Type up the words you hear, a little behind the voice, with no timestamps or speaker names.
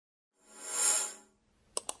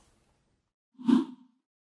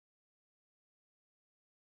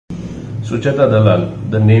Sucheta Dalal,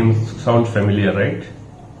 the name sounds familiar, right?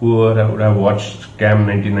 Whoever would have watched Scam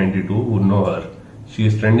 1992 would know her. She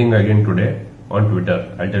is trending again today on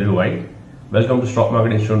Twitter. I'll tell you why. Welcome to Stock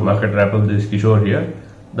Market Institute Market Wrap-Up. This is Kishore here.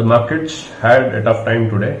 The markets had a tough time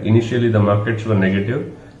today. Initially, the markets were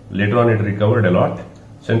negative. Later on, it recovered a lot.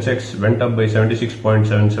 Sensex went up by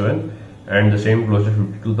 76.77 and the same closed at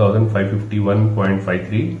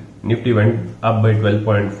 52,551.53. Nifty went up by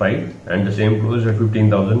 12.5 and the same closed at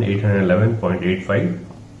 15,811.85.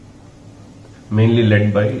 Mainly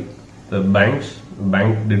led by the banks.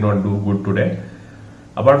 Bank did not do good today.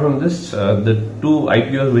 Apart from this, the two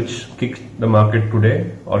IPOs which kicked the market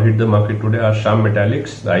today or hit the market today are Shyam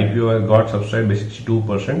Metalics. The IPO got subscribed by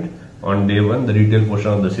 62% on day one. The retail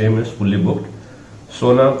portion of the same is fully booked.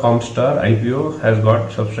 Sona Comstar IPO has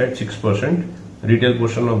got subscribed 6%. Retail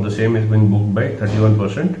portion of the same is being booked by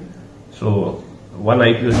 31%. So one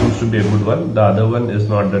IPO seems to be a good one. The other one is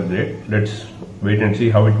not that great. Let's wait and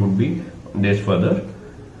see how it would be days further.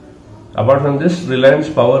 Apart from this, Reliance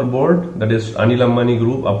Power Board, that is Anil Ambani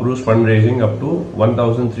Group, approves fundraising up to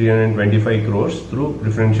 1,325 crores through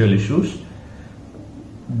preferential issues.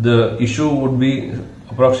 The issue would be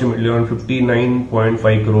approximately around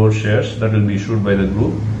 59.5 crore shares that will be issued by the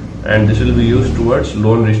group, and this will be used towards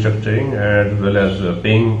loan restructuring as well as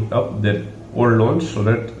paying up their old loans so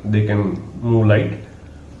that they can move light.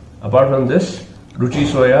 Apart from this, Ruchi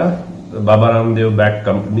Soya, the Baba Ramdev backed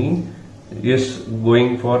company, is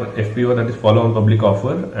going for FPO, that is follow on public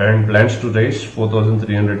offer, and plans to raise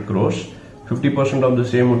 4,300 crores. 50% of the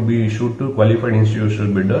same would be issued to qualified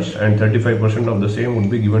institutional bidders and 35% of the same would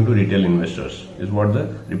be given to retail investors, is what the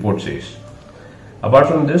report says. Apart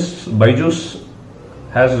from this, Byju's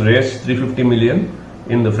has raised 350 million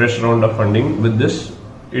in the fresh round of funding. With this,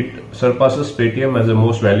 it surpasses Paytm as the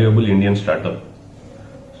most valuable Indian startup.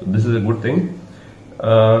 So this is a good thing.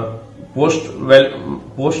 Post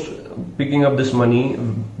picking up this money,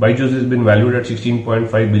 Byju's has been valued at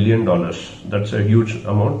 $16.5 billion. That's a huge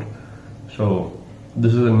amount. So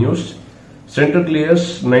this is the news. Center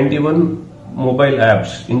clears 91 mobile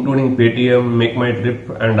apps, including Paytm, Make My Trip,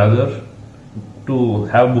 and other, to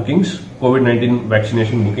have bookings, COVID-19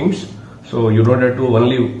 vaccination bookings. So you don't have to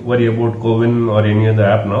only worry about Cowin or any other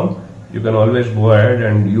app now. You can always go ahead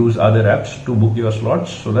and use other apps to book your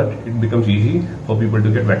slots so that it becomes easy for people to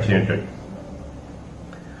get vaccinated.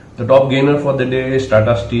 The top gainer for the day is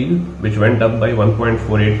Tata Steel, which went up by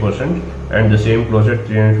 1.48% and the same closed at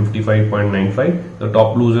 355.95. The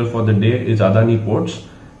top loser for the day is Adani Ports.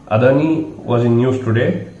 Adani was in news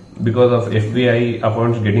today because of FPI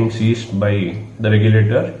accounts getting seized by the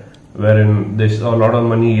regulator, wherein a lot of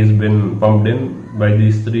money has been pumped in by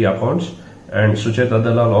these three accounts, and Sucheta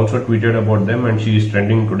Dalal also tweeted about them and she is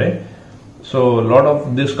trending today. So a lot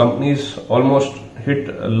of these companies almost hit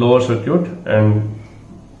a lower circuit, and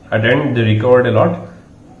at the end they recovered a lot,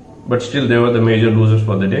 but still they were the major losers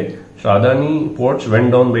for the day. So Adani Ports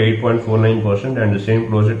went down by 8.49% and the same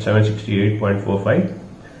closed at 768.45.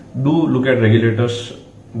 Do look at regulators'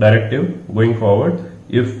 directive going forward.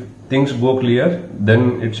 If things go clear,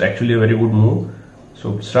 then it's actually a very good move.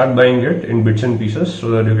 So start buying it in bits and pieces so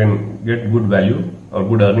that you can get good value or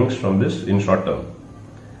good earnings from this in short term.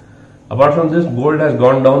 Apart from this, gold has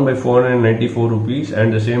gone down by 494 rupees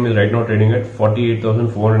and the same is right now trading at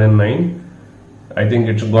 48,409. I think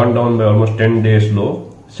it's gone down by almost 10 days low.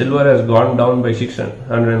 Silver has gone down by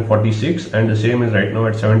 646 and the same is right now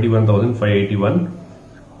at 71,581.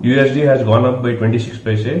 USD has gone up by 26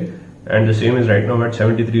 paise and the same is right now at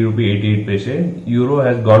 73 rupee 88 paise. Euro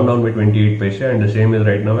has gone down by 28 paise and the same is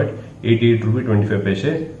right now at 88 rupee 25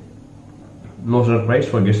 paise. No surprise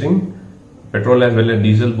for guessing. Petrol as well as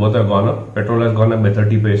diesel both have gone up. Petrol has gone up by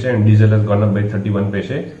 30 paise and diesel has gone up by 31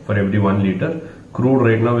 paise for every 1 liter. Crude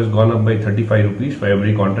right now has gone up by 35 rupees for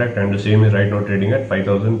every contract and the same is right now trading at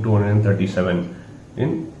 5,237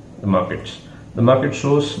 in the markets. The market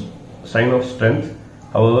shows sign of strength.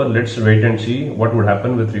 However, let's wait and see what would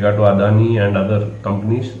happen with regard to Adani and other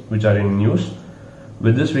companies which are in news.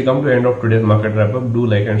 With this, we come to the end of today's market wrap-up. Do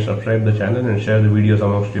like and subscribe the channel and share the videos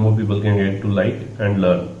amongst you. More people can get to like and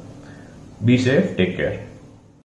learn. Be safe, take care.